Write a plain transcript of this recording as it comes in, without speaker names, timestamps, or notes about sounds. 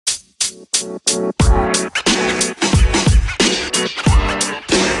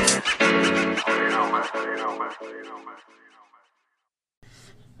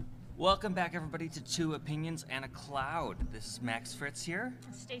Welcome back, everybody, to Two Opinions and a Cloud. This is Max Fritz here.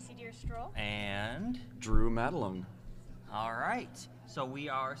 Stacy Deerstroll. And Drew Madelung. all right, so we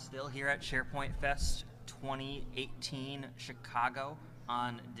are still here at SharePoint Fest 2018 Chicago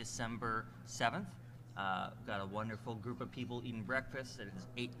on December 7th. Got a wonderful group of people eating breakfast. It is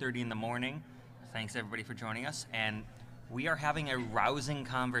 8:30 in the morning. Thanks, everybody, for joining us. And we are having a rousing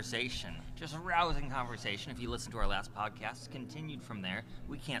conversation, just a rousing conversation. If you listen to our last podcast, continued from there,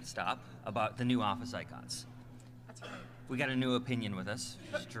 we can't stop, about the new Office icons. That's right. We got a new opinion with us,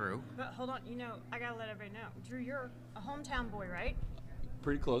 it's Drew. But hold on, I gotta let everybody know. Drew, you're a hometown boy, right?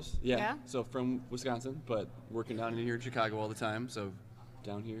 Pretty close, yeah. Yeah? So from Wisconsin, but working down here in Chicago all the time, so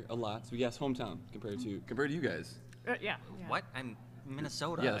down here a lot. So yes, hometown compared to you guys. Yeah. What? I'm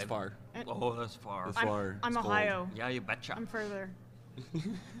Minnesota. Yeah, that's far. Oh, that's far. That's far. I'm It's cold. Ohio. Yeah, you betcha. I'm further.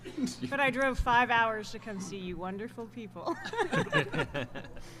 But I drove 5 hours to come see you wonderful people.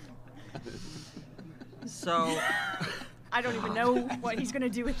 So, I don't even know what he's gonna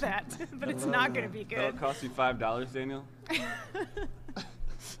do with that, but it's not gonna be That'll good. cost you $5, Daniel.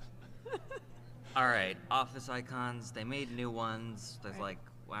 all right, Office icons. They made new ones. There's Right. like,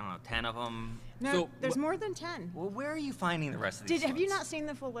 I don't know, 10 of them. No, So, there's wh- more than 10. Well, where are you finding the rest of these Have you ones? not seen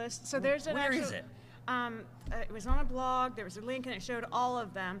the full list? So there's an Where actual, is it? It was on a blog. There was a link, and it showed all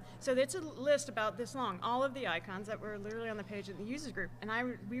of them. So it's a list about this long, all of the icons that were literally on the page of the users group.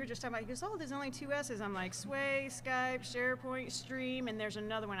 And we were just talking about. He goes, "Oh, there's only 2 S's." I'm like, Sway, Skype, SharePoint, Stream, and there's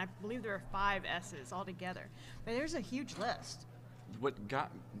another one. I believe there are 5 S's altogether. But there's a huge list. When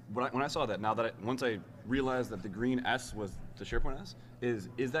I saw that, once I realized that the green S was the SharePoint S,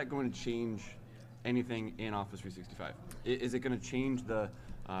 is that going to change anything in Office 365? Is it going to change the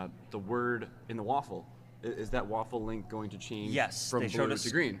word in the waffle? Is that waffle link going to change Yes, from they showed blue us.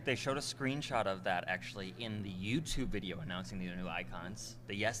 to green? They showed a screenshot of that actually in the YouTube video announcing the new icons.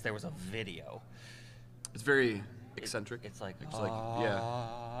 Yes, there was a video. It's very eccentric. It's like,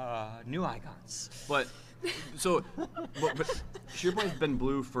 yeah. new icons. But but SharePoint's been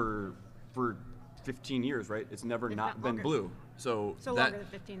blue for 15 years, right? It's never If not not been longer. blue. So that Longer than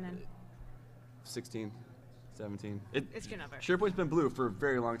 15 then. 16, 17. It's getting up there. SharePoint's been blue for a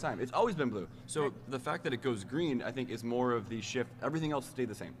very long time. It's always been blue. So Right. the fact that it goes green, I think, is more of the shift. Everything else stayed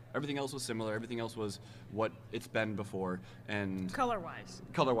the same. Everything else was similar. Everything else was what it's been before. And Color-wise.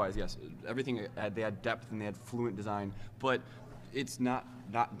 color-wise, yes, everything they had depth and they had fluent design, but it's not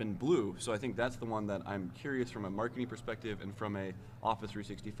been blue. So I think that's the one that I'm curious from a marketing perspective and from a Office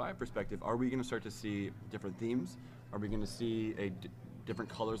 365 perspective. Are we going to start to see different themes? Are we going to see different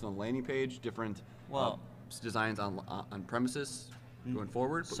colors on the landing page, different designs on premises going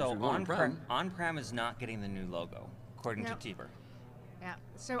forward? But So if you're going on-prem is not getting the new logo, according Nope. to Tieper. Yeah.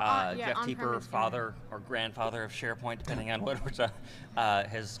 So Jeff on-prem Tieper, is gonna- father or grandfather of SharePoint, depending on which,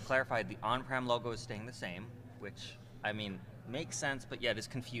 has clarified the on-prem logo is staying the same, which, I mean, makes sense, but yet is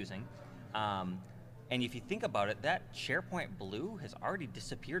confusing. And if you think about it, that SharePoint blue has already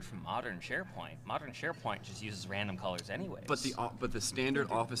disappeared from modern SharePoint. Modern SharePoint just uses random colors anyways. but the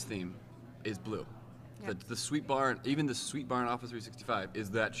standard Office theme is blue. Yeah. The sweet bar, even the sweet bar in Office 365 is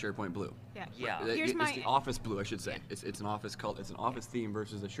that SharePoint blue. Yeah. Yeah. Here's It's the Office blue, I should say. It's an Office color. It's an Office theme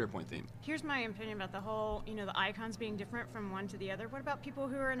versus a SharePoint theme. Here's my opinion about the whole, the icons being different from one to the other. What about people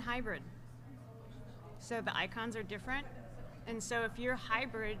who are in hybrid? So the icons are different. And so if you're a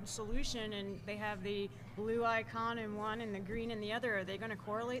hybrid solution and they have the blue icon in one and the green in the other, are they going to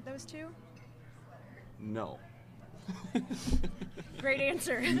correlate those two? No. Great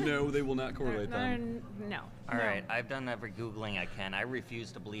answer. No, they will not correlate them. No. All no. right, I've done every Googling I can. I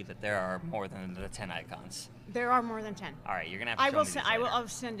refuse to believe that there are more than the 10 icons. There are more than 10. All right, you're going to have to show me these later. I'll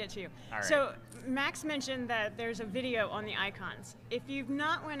send it to you. All right. So Max mentioned that there's a video on the icons. If you've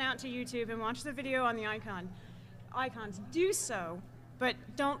not went out to YouTube and watched the video on the icons, do so, but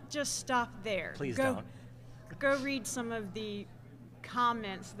don't just stop there. Please don't. Go read some of the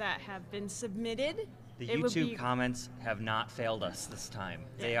comments that have been submitted. The It would YouTube be- comments have not failed us this time.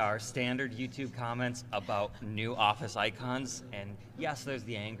 They Yeah. are standard YouTube comments about new Office icons, and yes, there's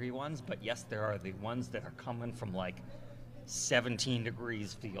the angry ones, but yes, there are the ones that are coming from like 17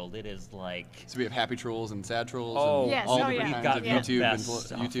 degrees field. It is like, So we have happy trolls and sad trolls oh, and Yes, all oh, different yeah. we've kinds got of the YouTube best and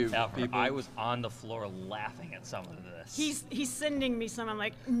stuff YouTube ever. people. I was on the floor laughing at some of this. He's sending me some. I'm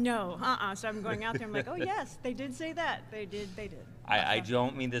like, no, So I'm going out there. I'm like, oh yes, they did say that. They did. I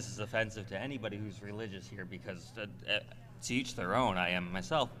don't mean this is offensive to anybody who's religious here, because to each their own. I am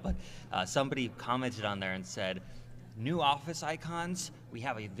myself, but somebody commented on there and said, new Office icons. We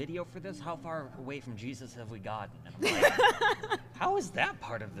have a video for this. How far away from Jesus have we gotten? And I'm like, how is that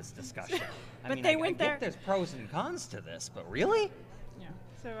part of this discussion? But they went I there. get there's pros and cons to this, but really? Yeah.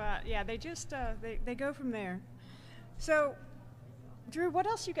 So yeah, they just they go from there. So, Drew, what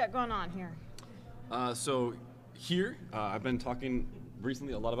else you got going on here? So here, I've been talking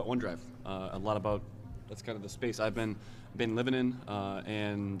recently a lot about OneDrive, a lot about that's kind of the space I've been living in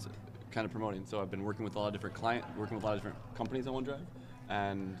and kind of promoting. So I've been working with a lot of different working with a lot of different companies on OneDrive,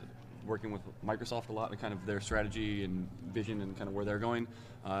 and working with Microsoft a lot and kind of their strategy and vision and kind of where they're going,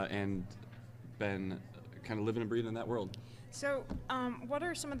 and been kind of living and breathing in that world. So, what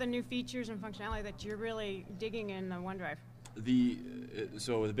are some of the new features and functionality that you're really digging in OneDrive?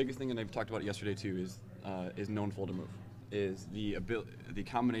 So the biggest thing, and I've talked about it yesterday too, is known folder move. Is the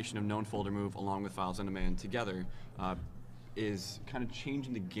combination of known folder move along with files on demand together is kind of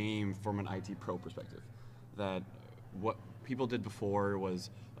changing the game from an IT pro perspective. That what people did before was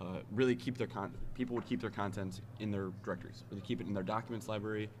really people would keep their content in their directories, or they keep it in their documents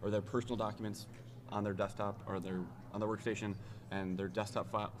library or their personal documents on their desktop or on their workstation, and their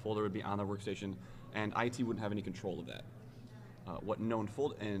desktop folder would be on their workstation, and IT wouldn't have any control of that.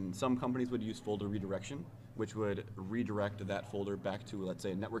 And some companies would use folder redirection, which would redirect that folder back to, let's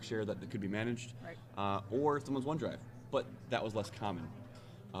say, a network share that could be managed, right. Or someone's OneDrive, but that was less common.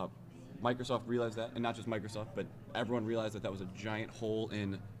 Microsoft realized that, and not just Microsoft, but everyone realized that was a giant hole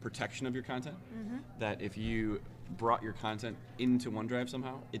in protection of your content, that if you brought your content into OneDrive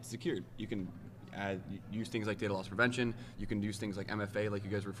somehow, it's secured. You can use things like data loss prevention, you can use things like MFA, like you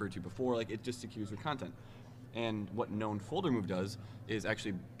guys referred to before, like it just secures your content. And what known folder move does is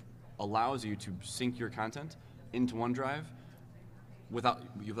actually allows you to sync your content into OneDrive without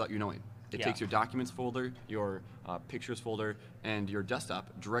you knowing. It takes your documents folder, your pictures folder, and your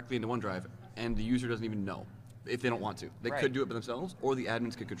desktop directly into OneDrive, and the user doesn't even know if they don't want to. They could do it by themselves, or the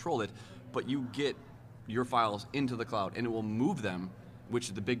admins could control it, but you get your files into the cloud, and it will move them, which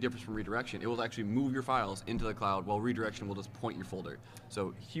is the big difference from redirection. It will actually move your files into the cloud, while redirection will just point your folder.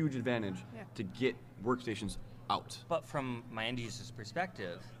 So huge advantage to get workstations out. But from my end user's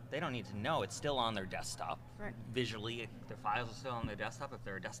perspective, they don't need to know. It's still on their desktop. Right. Visually, their files are still on their desktop. If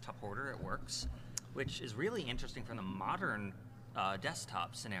they're a desktop hoarder, it works, which is really interesting from the modern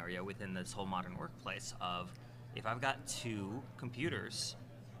desktop scenario within this whole modern workplace of, if I've got two computers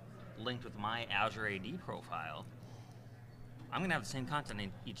linked with my Azure AD profile, I'm going to have the same content in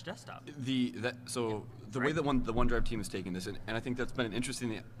each desktop. The way that the OneDrive team is taking this, and I think that's been an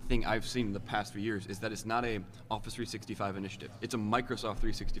interesting thing I've seen in the past few years, is that it's not a Office 365 initiative. It's a Microsoft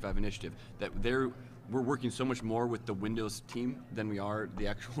 365 initiative. That we're working so much more with the Windows team than we are the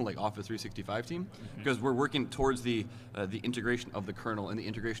actual Office 365 team, because we're working towards the integration of the kernel and the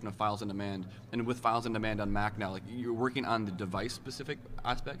integration of files on demand. And with files on demand on Mac now, you're working on the device specific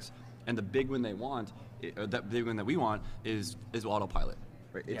aspects. And the big one that we want is autopilot.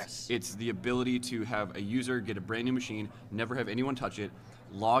 Right? It's the ability to have a user get a brand new machine, never have anyone touch it,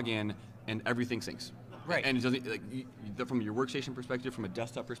 log in, and everything syncs. Right. And it doesn't, from your workstation perspective, from a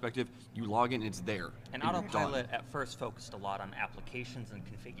desktop perspective, you log in and it's there. And autopilot at first focused a lot on applications and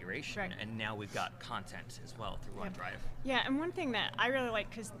configuration, and now we've got content as well through OneDrive. Yeah, and one thing that I really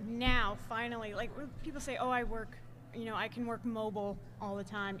like, because now finally, people say, oh, I can work mobile all the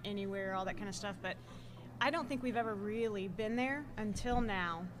time, anywhere, all that kind of stuff, but I don't think we've ever really been there until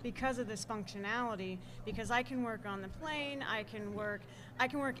now because of this functionality, because I can work on the plane, I can work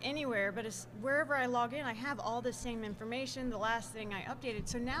anywhere, but wherever I log in, I have all the same information, the last thing I updated.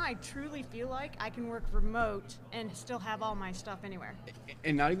 So now I truly feel like I can work remote and still have all my stuff anywhere.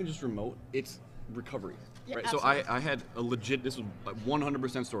 And not even just remote, it's recovery. Yeah, right? absolutely. So I had this was a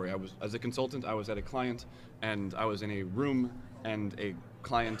 100% story. As a consultant, I was at a client, and I was in a room, and a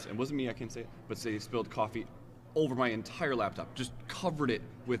client, and it wasn't me, I can't say it, but they spilled coffee over my entire laptop, just covered it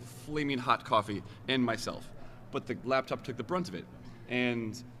with flaming hot coffee and myself. But the laptop took the brunt of it,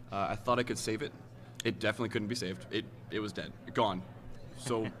 and I thought I could save it. It definitely couldn't be saved. It was dead, gone.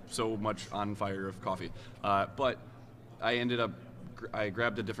 So much on fire of coffee. But I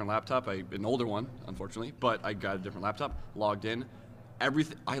grabbed a different laptop, an older one, unfortunately, but I got a different laptop, logged in.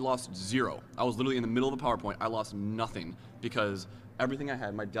 Everything, I lost zero. I was literally in the middle of a PowerPoint. I lost nothing because everything I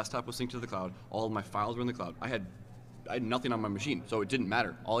had, my desktop was synced to the cloud. All of my files were in the cloud. I had nothing on my machine, so it didn't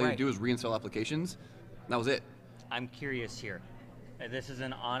matter. All I had to do was reinstall applications, and that was it. I'm curious here. This is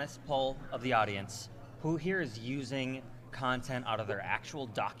an honest poll of the audience. Who here is using content out of their actual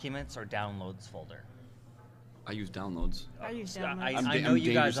documents or downloads folder? I use downloads. I use So downloads. I'm I da- know I'm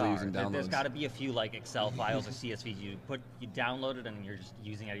you guys dangerously are. using There's downloads. got to be a few like Excel files or CSVs you download it and you're just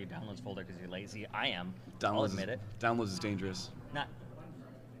using it out of your downloads folder because you're lazy. I am. I'll admit it. Downloads is dangerous. Not,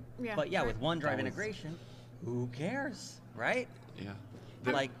 Yeah, but yeah, right. with OneDrive Downloads. integration, who cares, right? Yeah.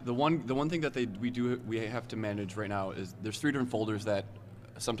 The one thing that we have to manage right now is there's 3 different folders that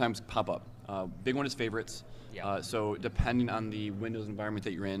sometimes pop up. Big one is favorites. Yeah. So depending on the Windows environment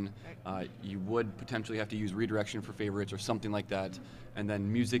that you're in, you would potentially have to use redirection for favorites or something like that. And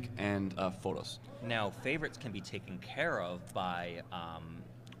then music and photos. Now, favorites can be taken care of by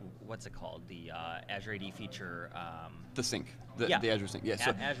what's it called? The Azure AD feature. The sync, the Azure sync. Yeah.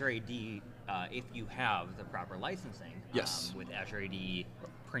 So Azure AD, if you have the proper licensing, Yes. with Azure AD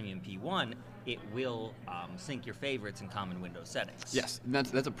Premium P1, it will sync your favorites in common Windows settings. yes, and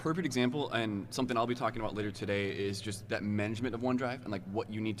that's a perfect example, and something I'll be talking about later today is just that management of OneDrive and like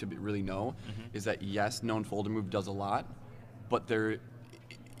what you need to really know is that yes, known folder move does a lot, but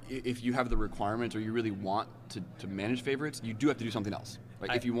if you have the requirements or you really want to manage favorites, you do have to do something else.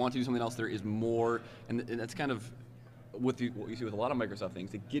 Like if you want to do something else, there is more, and that's kind of what you see with a lot of Microsoft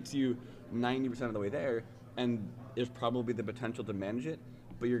things. It gets you 90% of the way there, and there's probably the potential to manage it,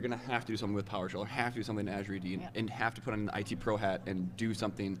 but you're going to have to do something with PowerShell or have to do something in Azure AD and have to put on an IT Pro hat and do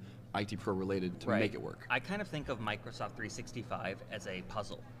something IT Pro related to make it work. I kind of think of Microsoft 365 as a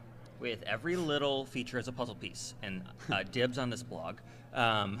puzzle, with every little feature as a puzzle piece, and dibs on this blog.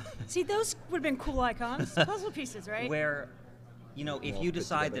 See, those would have been cool icons. Puzzle pieces, right? Where, you know, if all you fit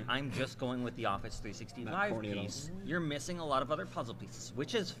decide that together. I'm just going with the Office 365 corny at all. piece, you're missing a lot of other puzzle pieces,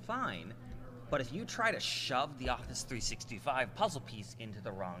 which is fine. But if you try to shove the Office 365 puzzle piece into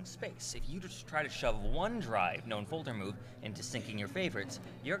the wrong space, if you just try to shove OneDrive, known folder move, into syncing your favorites,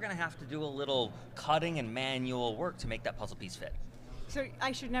 you're going to have to do a little cutting and manual work to make that puzzle piece fit. So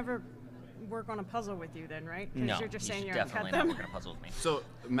I should never work on a puzzle with you then, right? Because No, you're just saying should you're going to definitely cut not them. work on a puzzle with me. So,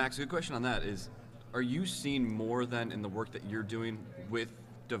 Max, a good question on that is, are you seeing more than in the work that you're doing with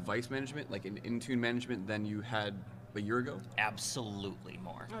device management, like in Intune management, than you had a year ago? Absolutely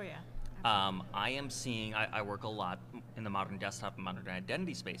more. Oh, yeah. I am seeing, I work a lot in the modern desktop and modern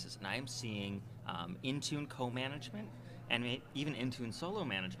identity spaces, and I am seeing Intune co-management and even Intune solo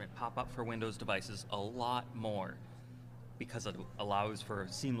management pop up for Windows devices a lot more because it allows for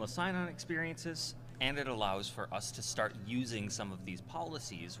seamless sign-on experiences, and it allows for us to start using some of these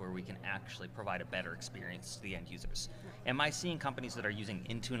policies where we can actually provide a better experience to the end users. Am I seeing companies that are using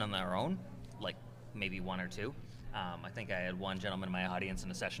Intune on their own, like maybe one or two? I think I had one gentleman in my audience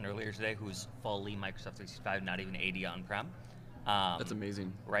in a session earlier today who's fully Microsoft 365, not even AD on-prem. That's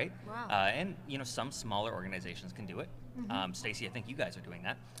amazing. Right? Wow. And you know, some smaller organizations can do it. Stacy, I think you guys are doing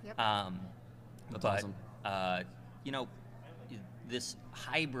that. Yep. That's but, awesome. You know, this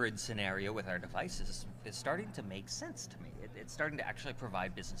hybrid scenario with our devices is starting to make sense to me. It's starting to actually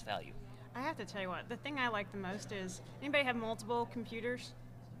provide business value. I have to tell you what, the thing I like the most is, anybody have multiple computers?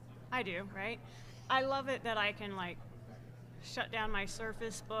 I do, right? I love it that I can like shut down my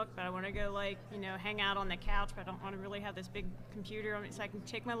Surface Book, but I want to go like, you know, hang out on the couch, but I don't want to really have this big computer on it. So I can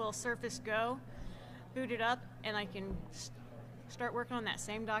take my little Surface Go, boot it up, and I can start working on that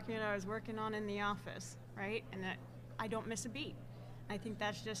same document I was working on in the office, right? And that I don't miss a beat. I think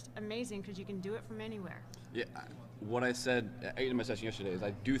that's just amazing because you can do it from anywhere. Yeah, what I said in my session yesterday is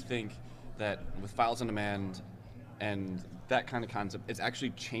I do think that with files on demand and that kind of concept, it's actually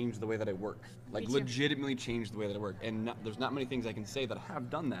changed the way that I work. Like Me too. legitimately changed the way that I work. And there's not many things I can say that have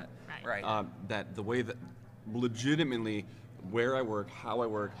done that. Right. Right. That the way that legitimately where I work, how I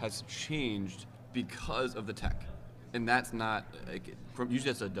work has changed because of the tech. And that's not, like, from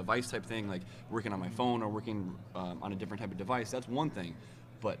usually it's a device type thing, like working on my phone or working on a different type of device, that's one thing.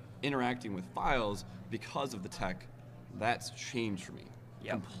 But interacting with files because of the tech, that's changed for me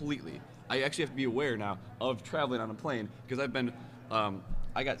completely. I actually have to be aware now of traveling on a plane because I've been, so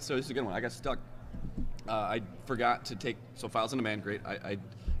this is a good one, I got stuck. I forgot to take, so files on demand, great.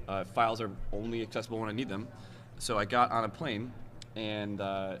 Files are only accessible when I need them. So I got on a plane and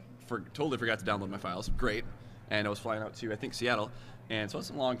totally forgot to download my files, great. And I was flying out to, I think, Seattle. And so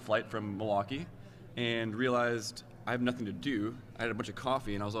it's a long flight from Milwaukee and realized I have nothing to do. I had a bunch of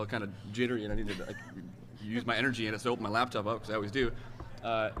coffee and I was all kind of jittery and I needed to use my energy and so open my laptop up, because I always do.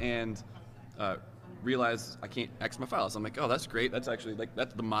 Realized I can't X my files. I'm like, oh, that's great. That's actually, like,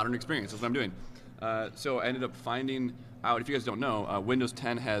 that's the modern experience. That's what I'm doing. So I ended up finding out, if you guys don't know, Windows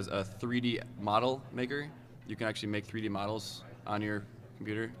 10 has a 3D model maker. You can actually make 3D models on your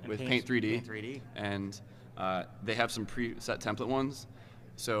computer with Paint 3D. Paint 3D. And they have some preset template ones.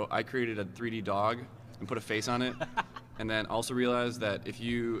 So I created a 3D dog and put a face on it. And then also realized that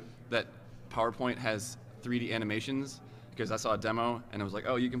that PowerPoint has 3D animations because I saw a demo and it was like,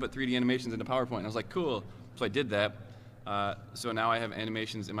 oh, you can put 3D animations into PowerPoint. And I was like, cool. So I did that. So now I have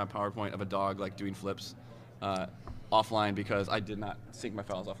animations in my PowerPoint of a dog like doing flips offline because I did not sync my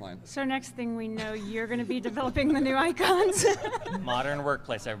files offline. So next thing we know, you're going to be developing the new icons. Modern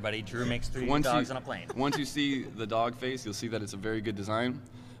workplace, everybody. Drew makes 3D Once dogs you, on a plane. Once you see the dog face, you'll see that it's a very good design.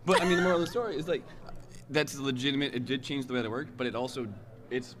 But I mean, the moral of the story is like, that's legitimate. It did change the way they work, but it also,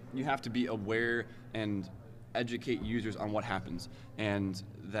 you have to be aware and educate users on what happens. And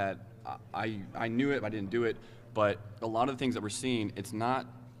that I knew it, I didn't do it, but a lot of the things that we're seeing,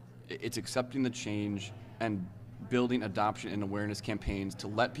 it's accepting the change and building adoption and awareness campaigns to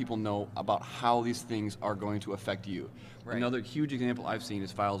let people know about how these things are going to affect you. Right. Another huge example I've seen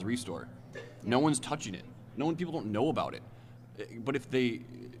is Files Restore. No one's touching it. People don't know about it. But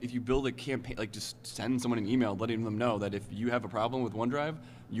if you build a campaign, like just send someone an email letting them know that if you have a problem with OneDrive,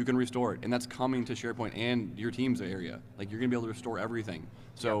 you can restore it. And that's coming to SharePoint and your team's area. Like you're gonna be able to restore everything.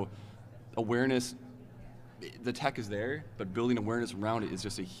 So awareness, the tech is there, but building awareness around it is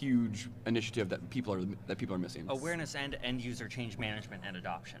just a huge initiative that people are missing. Awareness and end user change management and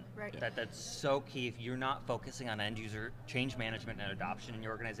adoption. Right. That's so key. If you're not focusing on end user change management and adoption in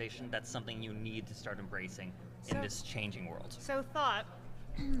your organization, that's something you need to start embracing in So- this changing world. So thought,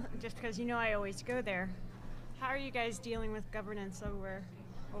 just because you know I always go there, how are you guys dealing with governance over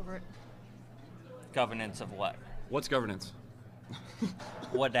it? Governance of what? What's governance?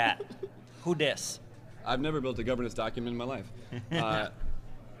 What that? Who dis? I've never built a governance document in my life.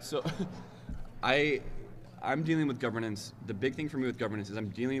 So I'm dealing with governance. The big thing for me with governance is I'm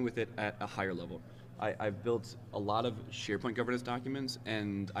dealing with it at a higher level. I've built a lot of SharePoint governance documents,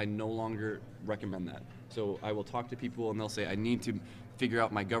 and I no longer recommend that. So I will talk to people, and they'll say, I need to figure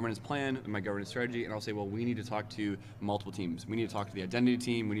out my governance plan and my governance strategy, and I'll say, well, we need to talk to multiple teams. We need to talk to the identity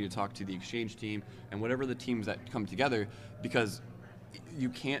team, we need to talk to the exchange team, and whatever the teams that come together, because you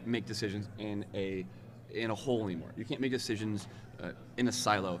can't make decisions in a whole anymore. You can't make decisions in a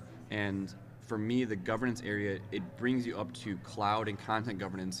silo. And for me, the governance area, it brings you up to cloud and content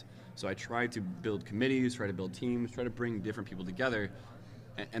governance. So I try to build committees, try to build teams, try to bring different people together,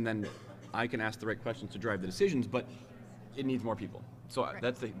 and then I can ask the right questions to drive the decisions, but it needs more people. So Right.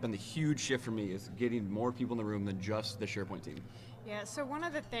 that's been the huge shift for me, is getting more people in the room than just the SharePoint team. Yeah, so one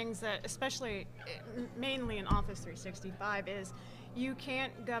of the things that, especially mainly in Office 365, is you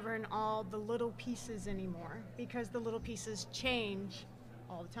can't govern all the little pieces anymore because the little pieces change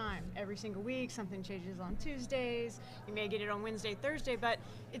all the time. Every single week, something changes on Tuesdays. You may get it on Wednesday, Thursday, but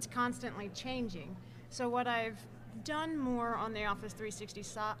it's constantly changing. So what I've done more on the Office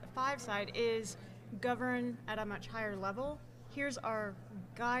 365 side is govern at a much higher level. Here's our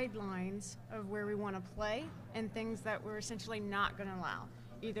guidelines of where we want to play and things that we're essentially not going to allow.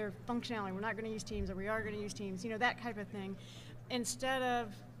 Either functionality, we're not going to use Teams, or we are going to use Teams, that type of thing. Instead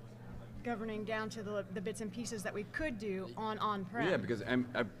of governing down to the bits and pieces that we could do on-prem. Yeah, because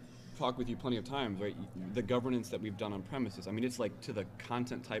I've talked with you plenty of times, right? The governance that we've done on premises, I mean, it's like to the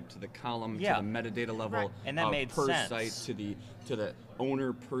content type, to the column, Yeah. to the metadata level, Right. And that made per sense. site, to the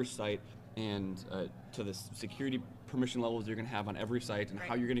owner per site, and to the security permission levels you're going to have on every site, and how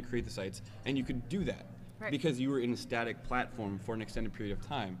Right. you're going to create the sites, and you could do that Right. because you were in a static platform for an extended period of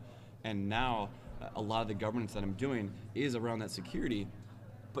time. And now a lot of the governance that I'm doing is around that security,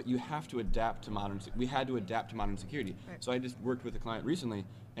 but you have to adapt to we had to adapt to modern security. Right. So I just worked with a client recently,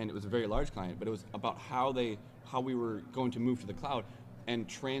 and it was a very large client, but it was about how we were going to move to the cloud and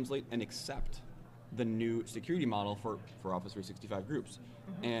translate and accept the new security model for Office 365 groups.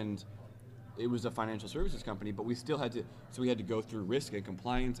 Mm-hmm. And it was a financial services company, but we still had to, so we had to go through risk and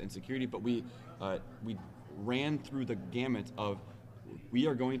compliance and security, but we ran through the gamut of, we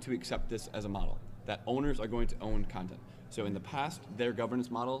are going to accept this as a model, that owners are going to own content. So in the past, their governance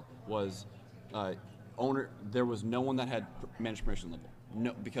model was there was no one that had managed permission level,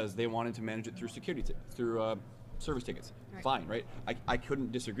 no, because they wanted to manage it through security, through service tickets. Right. Fine, right? I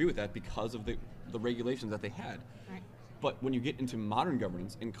couldn't disagree with that because of the regulations that they had. Right. But when you get into modern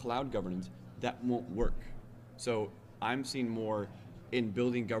governance and cloud governance, that won't work. So I'm seeing more in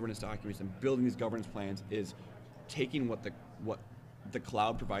building governance documents and building these governance plans is taking what the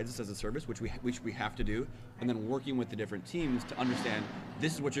cloud provides us as a service, which we have to do, and then working with the different teams to understand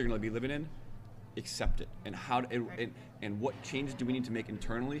this is what you're going to be living in, accept it, and and what changes do we need to make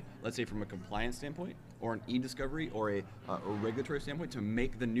internally, let's say from a compliance standpoint, or an e-discovery, or a regulatory standpoint, to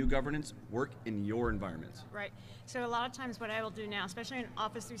make the new governance work in your environments. Right. So a lot of times what I will do now, especially in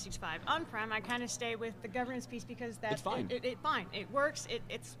Office 365 on-prem, I kind of stay with the governance piece because that's It's fine. It fine. It works.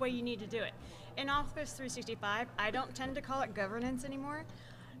 It's the way you need to do it. In Office 365, I don't tend to call it governance anymore,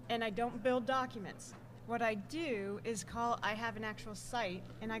 and I don't build documents. what I do is I have an actual site,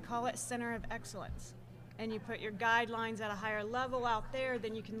 and I call it Center of Excellence. And you put your guidelines at a higher level out there,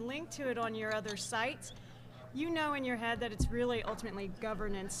 then you can link to it on your other sites. You know in your head that it's really ultimately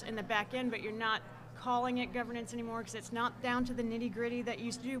governance in the back end, but you're not calling it governance anymore because it's not down to the nitty-gritty that you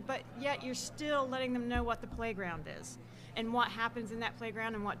used to do, but yet you're still letting them know what the playground is and what happens in that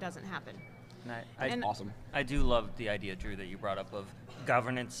playground and what doesn't happen. And Awesome. I do love the idea, Drew, that you brought up of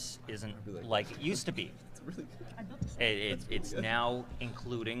governance isn't like it used to be. It's really It's now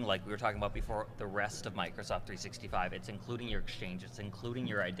including, like we were talking about before, the rest of Microsoft 365. It's including your Exchange. It's including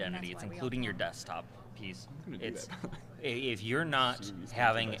your identity. It's why we all including your come. desktop piece. gonna do It's that. if you're not Serious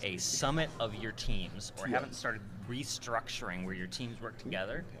having a investigation. summit of your teams or Yeah. haven't started restructuring where your teams work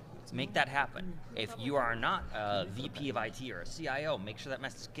together, make that happen. If you are not a VP of IT or a CIO, make sure that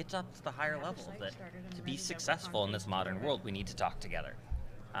message gets up to the higher level. That to be successful in this modern world, we need to talk together.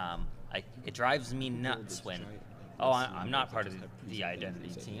 It drives me nuts when, I'm not part of the identity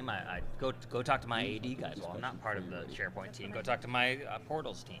team. I go talk to my AD guys. Well, I'm not part of the SharePoint team. Go talk to my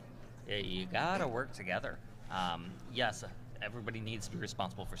portals team. You gotta work together. Yes, everybody needs to be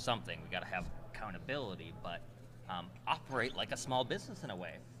responsible for something. We gotta have accountability, but operate like a small business in a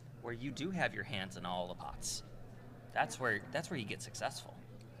way where you do have your hands in all the pots. That's where you get successful.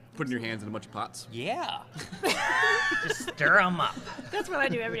 Putting your hands in a bunch of pots. Yeah. Just stir them up. That's what I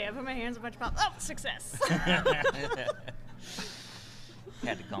do every day. I put my hands in a bunch of pop. Oh, success!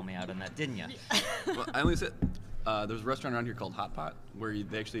 Had to call me out on that, didn't you? Well, I only said there's a restaurant around here called Hot Pot where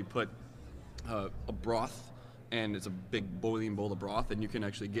they actually put a broth, and it's a big boiling bowl of broth, and you can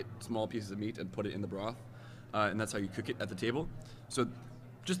actually get small pieces of meat and put it in the broth, and that's how you cook it at the table. So,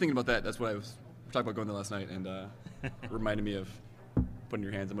 just thinking about that, that's what I was talking about going there last night, and reminded me of putting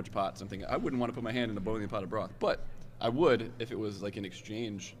your hands in a bunch of pots. I'm thinking I wouldn't want to put my hand in a boiling pot of broth, but I would if it was like an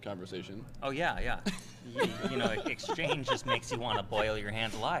exchange conversation. Oh yeah. You know, Exchange just makes you want to boil your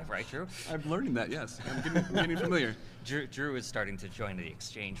hands alive, right, Drew? I'm learning that. Yes, I'm getting familiar. Drew is starting to join the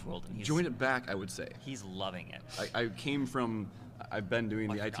Exchange world, and Join it back, I would say. he's loving it. I came from, I've been doing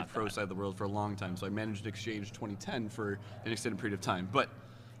I the IT forgot Pro that. side of the world for a long time, so I managed Exchange 2010 for an extended period of time. But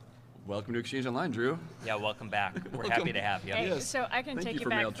welcome to Exchange Online, Drew. Yeah, welcome back. We're Welcome. happy to have you. Hey, Yes. so I can Thank take you you for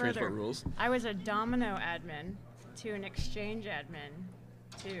back mail further. transport rules. I was a Domino admin to an Exchange admin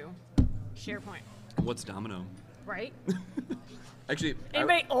to SharePoint, What's Domino? right? Actually,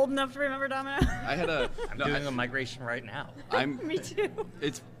 Anybody old enough to remember Domino? I had a. I'm no, doing a migration right now. I'm. Me too.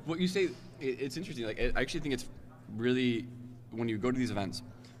 It's what you say. It's interesting. Like I actually think it's really when you go to these events,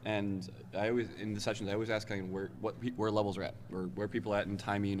 and I always in the sessions I always ask kind of where levels are at, or where people are at in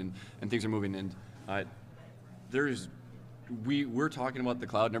timing and things are moving. And we're talking about the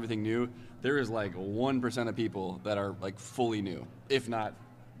cloud and everything new. There is like 1% of people that are like fully new, if not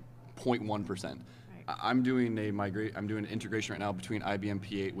 0.1%. I'm doing I'm doing an integration right now between IBM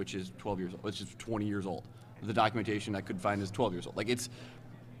P8, which is 12 years old, which is 20 years old. The documentation I could find is 12 years old. Like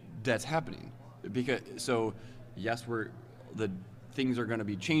that's happening. Yes, the things are going to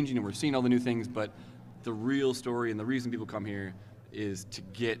be changing and we're seeing all the new things, but the real story and the reason people come here is to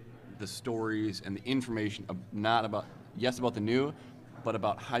get the stories and the information not about the new, but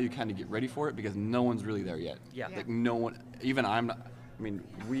about how you kind of get ready for it, because no one's really there yet. Yeah. Like no one, even I'm not. I mean,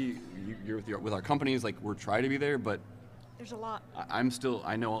 you're with our companies, like we're trying to be there, but There's a lot. I'm still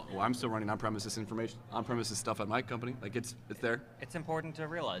running on-premises stuff at my company. Like it's there. It's important to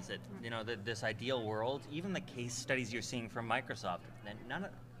realize that, that this ideal world, even the case studies you're seeing from Microsoft,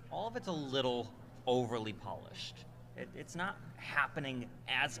 all of it's a little overly polished. It's not happening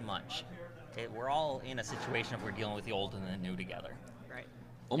as much. We're all in a situation of we're dealing with the old and the new together. Right.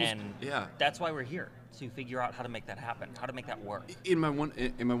 Almost, And yeah. that's why we're here, to figure out how to make that happen, how to make that work. In my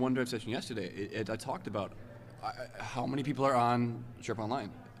OneDrive session yesterday, I talked about how many people are on SharePoint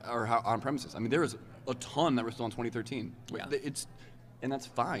Online or how on premises. I mean, there was a ton that were still on 2013. Yeah. And that's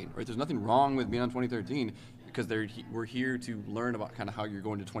fine, right? There's nothing wrong with being on 2013 because we're here to learn about kind of how you're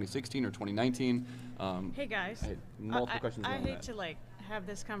going to 2016 or 2019. Hey guys. I had multiple questions I around hate that. to have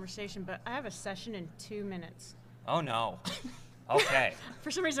this conversation, but I have a session in 2 minutes. Oh no. Okay.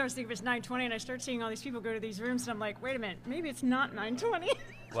 For some reason I was thinking it's 9:20 and I start seeing all these people go to these rooms and I'm like, wait a minute, maybe it's not 9:20.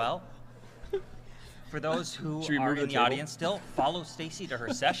 Well, for those who Should we are move in the the table? audience still, follow Stacy to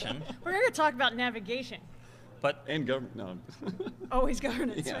her session. We're going to talk about navigation. But And government. No. Always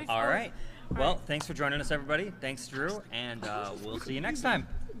governance. Yeah. right? all right. All Well, right. thanks for joining us, everybody. Thanks, Drew, and we'll see you next time.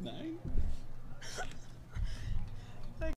 Nice.